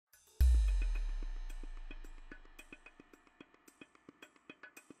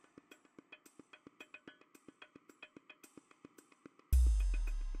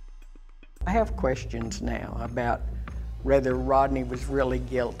I have questions now about whether Rodney was really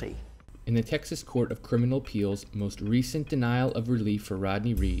guilty. In the Texas Court of Criminal Appeals' most recent denial of relief for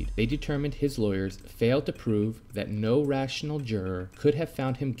Rodney Reed, they determined his lawyers failed to prove that no rational juror could have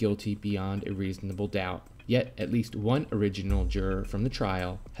found him guilty beyond a reasonable doubt. Yet, at least one original juror from the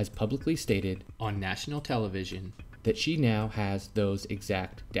trial has publicly stated on national television that she now has those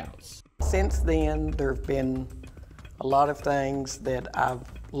exact doubts. Since then, there have been a lot of things that I've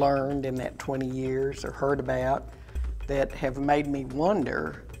learned in that 20 years or heard about that have made me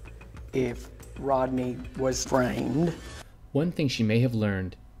wonder if Rodney was framed. One thing she may have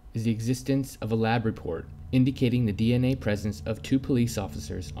learned is the existence of a lab report indicating the DNA presence of 2 police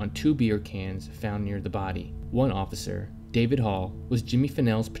officers on 2 beer cans found near the body. One officer, David Hall, was Jimmy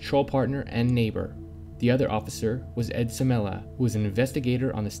Fennell's patrol partner and neighbor. The other officer was Ed Samela, who was an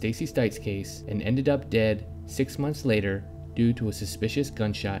investigator on the Stacey Stites case and ended up dead 6 months later due to a suspicious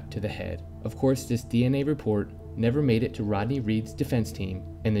gunshot to the head. Of course, this DNA report never made it to Rodney Reed's defense team,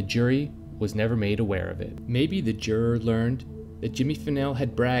 and the jury was never made aware of it. Maybe the juror learned that Jimmy Fennell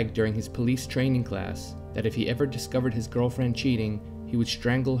had bragged during his police training class that if he ever discovered his girlfriend cheating, he would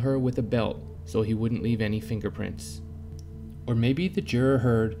strangle her with a belt so he wouldn't leave any fingerprints. Or maybe the juror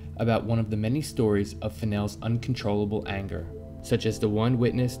heard about one of the many stories of Fennell's uncontrollable anger, such as the one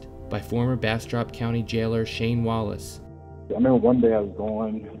witnessed by former Bastrop County jailer Shane Wallace. I remember one day I was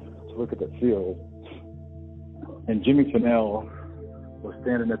going to look at the field, and Jimmy Fennell was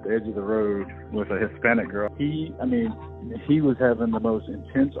standing at the edge of the road with a Hispanic girl. He was having the most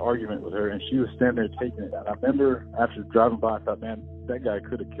intense argument with her, and she was standing there taking it out. I remember after driving by, I thought, man, that guy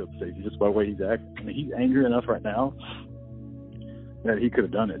could have killed Stacey just by the way he's acting. I mean, he's angry enough right now that he could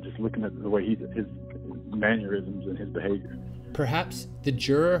have done it, just looking at the way his mannerisms and his behavior. Perhaps the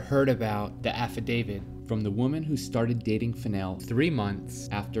juror heard about the affidavit from the woman who started dating Fennell 3 months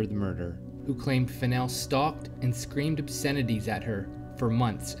after the murder, who claimed Fennell stalked and screamed obscenities at her for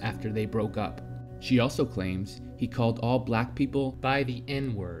months after they broke up. She also claims he called all black people by the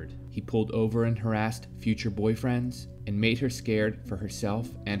N-word. He pulled over and harassed future boyfriends and made her scared for herself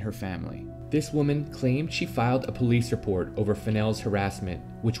and her family. This woman claimed she filed a police report over Fennell's harassment,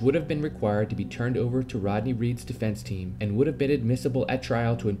 which would have been required to be turned over to Rodney Reed's defense team and would have been admissible at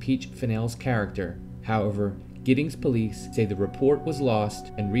trial to impeach Fennell's character. However, Giddings police say the report was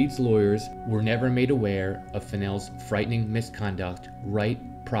lost and Reed's lawyers were never made aware of Fennell's frightening misconduct right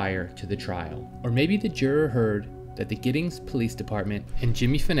prior to the trial. Or maybe the juror heard that the Giddings Police Department and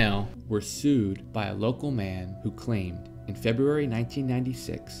Jimmy Fennell were sued by a local man who claimed in February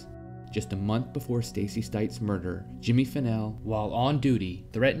 1996, just a month before Stacey Stites' murder, Jimmy Fennell, while on duty,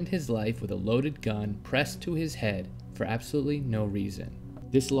 threatened his life with a loaded gun pressed to his head for absolutely no reason.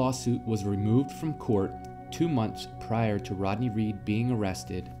 This lawsuit was removed from court 2 months prior to Rodney Reed being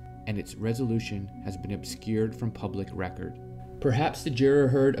arrested, and its resolution has been obscured from public record. Perhaps the juror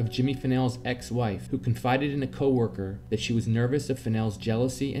heard of Jimmy Fennell's ex-wife, who confided in a co-worker that she was nervous of Fennell's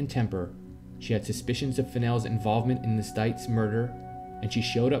jealousy and temper. She had suspicions of Fennell's involvement in the Stites murder, and she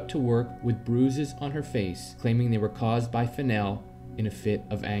showed up to work with bruises on her face, claiming they were caused by Fennell in a fit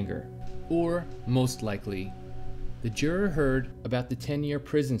of anger. Or, most likely, the juror heard about the 10-year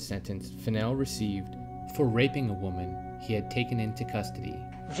prison sentence Fennell received for raping a woman he had taken into custody.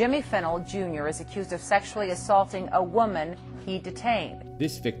 Jimmy Fennell Jr. is accused of sexually assaulting a woman he detained.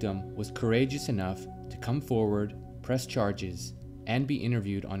 This victim was courageous enough to come forward, press charges, and be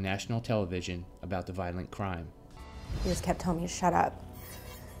interviewed on national television about the violent crime. He just kept telling me to shut up.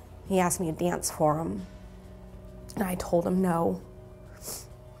 He asked me to dance for him, and I told him no.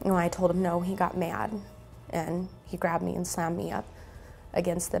 And when I told him no, he got mad, and he grabbed me and slammed me up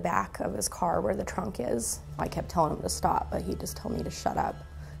against the back of his car where the trunk is. I kept telling him to stop, but he just told me to shut up,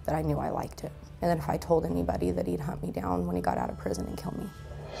 that I knew I liked it. And then if I told anybody, that he'd hunt me down when he got out of prison and kill me.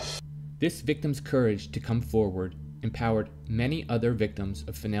 This victim's courage to come forward empowered many other victims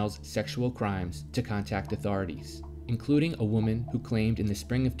of Fennell's sexual crimes to contact authorities, including a woman who claimed in the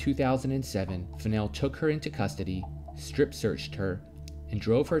spring of 2007 Fennell took her into custody, strip searched her, and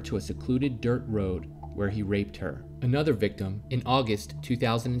drove her to a secluded dirt road where he raped her. Another victim, in August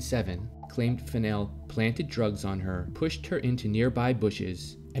 2007, claimed Fennell planted drugs on her, pushed her into nearby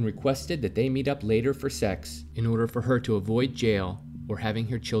bushes, and requested that they meet up later for sex in order for her to avoid jail or having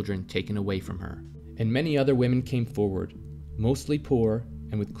her children taken away from her. And many other women came forward, mostly poor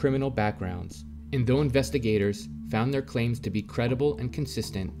and with criminal backgrounds. And though investigators found their claims to be credible and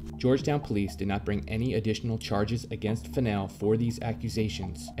consistent, Georgetown police did not bring any additional charges against Fennell for these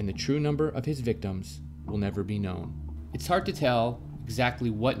accusations, and the true number of his victims will never be known. It's hard to tell exactly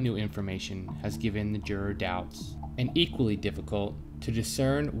what new information has given the juror doubts, and equally difficult to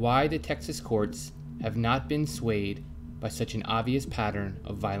discern why the Texas courts have not been swayed by such an obvious pattern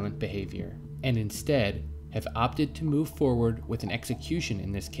of violent behavior, and instead have opted to move forward with an execution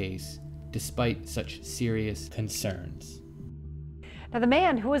in this case, despite such serious concerns. Now, the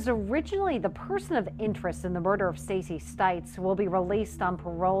man who was originally the person of interest in the murder of Stacey Stites will be released on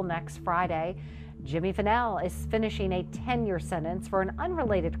parole next Friday. Jimmy Fennell is finishing a 10-year sentence for an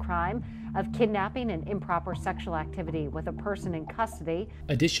unrelated crime of kidnapping and improper sexual activity with a person in custody.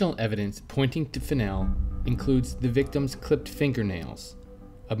 Additional evidence pointing to Fennell includes the victim's clipped fingernails,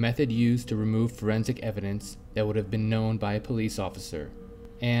 a method used to remove forensic evidence that would have been known by a police officer,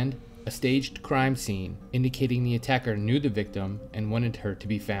 and a staged crime scene indicating the attacker knew the victim and wanted her to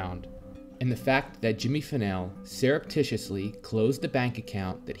be found, and the fact that Jimmy Fennell surreptitiously closed the bank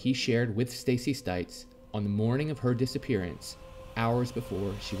account that he shared with Stacey Stites on the morning of her disappearance, hours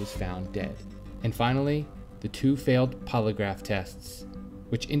before she was found dead. And finally, the 2 failed polygraph tests,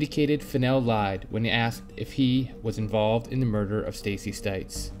 which indicated Fennell lied when asked if he was involved in the murder of Stacey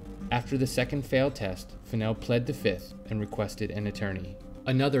Stites. After the second failed test, Fennell pled the 5th and requested an attorney.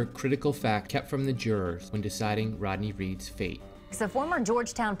 Another critical fact kept from the jurors when deciding Rodney Reed's fate. A former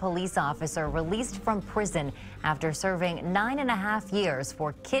Georgetown police officer released from prison after serving 9.5 years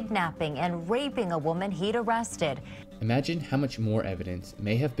for kidnapping and raping a woman he'd arrested. Imagine how much more evidence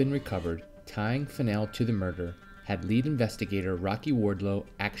may have been recovered tying Fennell to the murder had lead investigator Rocky Wardlow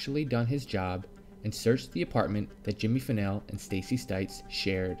actually done his job and searched the apartment that Jimmy Fennell and Stacey Stites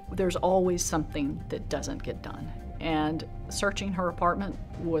shared. There's always something that doesn't get done, and searching her apartment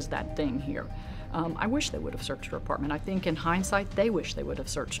was that thing here. I wish they would have searched her apartment. I think in hindsight, they wish they would have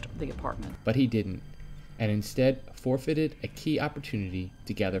searched the apartment. But he didn't, and instead forfeited a key opportunity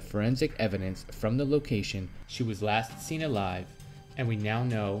to gather forensic evidence from the location she was last seen alive, and we now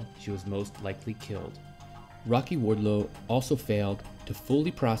know she was most likely killed. Rocky Wardlow also failed to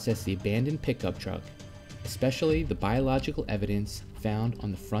fully process the abandoned pickup truck, especially the biological evidence found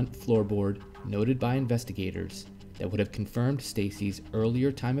on the front floorboard noted by investigators that would have confirmed Stacey's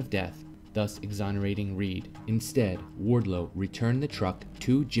earlier time of death, thus exonerating Reed. Instead, Wardlow returned the truck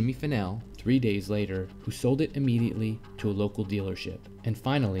to Jimmy Fennell 3 days later, who sold it immediately to a local dealership. And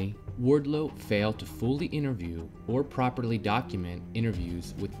finally, Wardlow failed to fully interview or properly document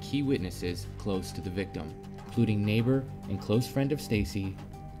interviews with key witnesses close to the victim, including neighbor and close friend of Stacey,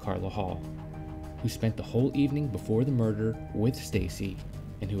 Carla Hall, who spent the whole evening before the murder with Stacey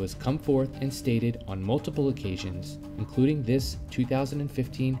and who has come forth and stated on multiple occasions, including this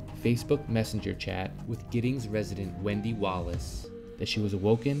 2015 Facebook Messenger chat with Giddings resident Wendy Wallace, that she was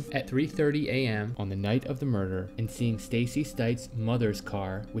awoken at 3:30 a.m. on the night of the murder and seeing Stacey Stites' mother's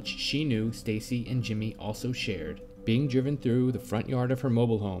car, which she knew Stacey and Jimmy also shared, being driven through the front yard of her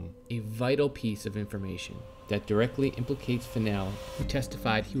mobile home, a vital piece of information that directly implicates Fennell, who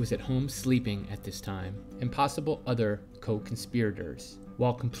testified he was at home sleeping at this time, and possible other co-conspirators,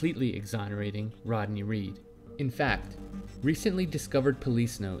 while completely exonerating Rodney Reed. In fact, recently discovered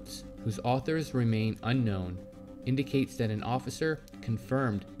police notes, whose authors remain unknown, indicates that an officer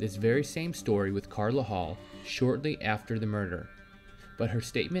confirmed this very same story with Carla Hall shortly after the murder, but her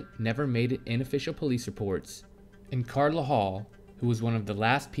statement never made it in official police reports, and Carla Hall, who was one of the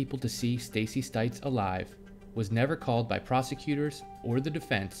last people to see Stacey Stites alive, was never called by prosecutors or the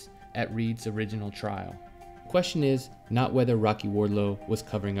defense at Reed's original trial. The question is not whether Rocky Wardlow was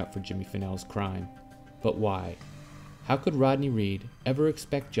covering up for Jimmy Fennell's crime, but why? How could Rodney Reed ever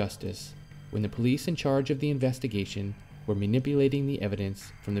expect justice when the police in charge of the investigation were manipulating the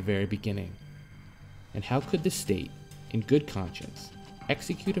evidence from the very beginning? And how could the state, in good conscience,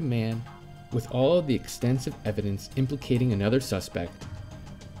 execute a man with all of the extensive evidence implicating another suspect,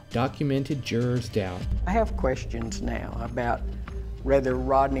 documented jurors' doubt, I have questions now about whether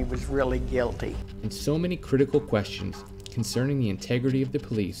Rodney was really guilty, and so many critical questions concerning the integrity of the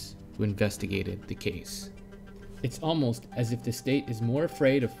police who investigated the case. It's almost as if the state is more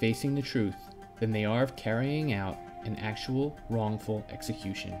afraid of facing the truth than they are of carrying out an actual wrongful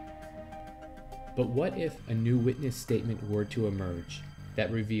execution. But what if a new witness statement were to emerge that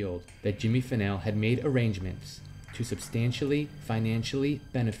revealed that Jimmy Fennell had made arrangements to substantially financially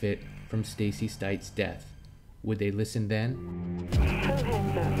benefit from Stacey Stites' death? Would they listen then? Who has a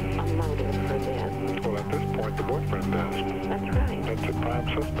motive for this? Well, at this point, the boyfriend does. That's right. That's a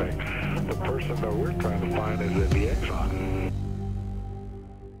prime suspect. The person that we're trying to find is in the Exxon.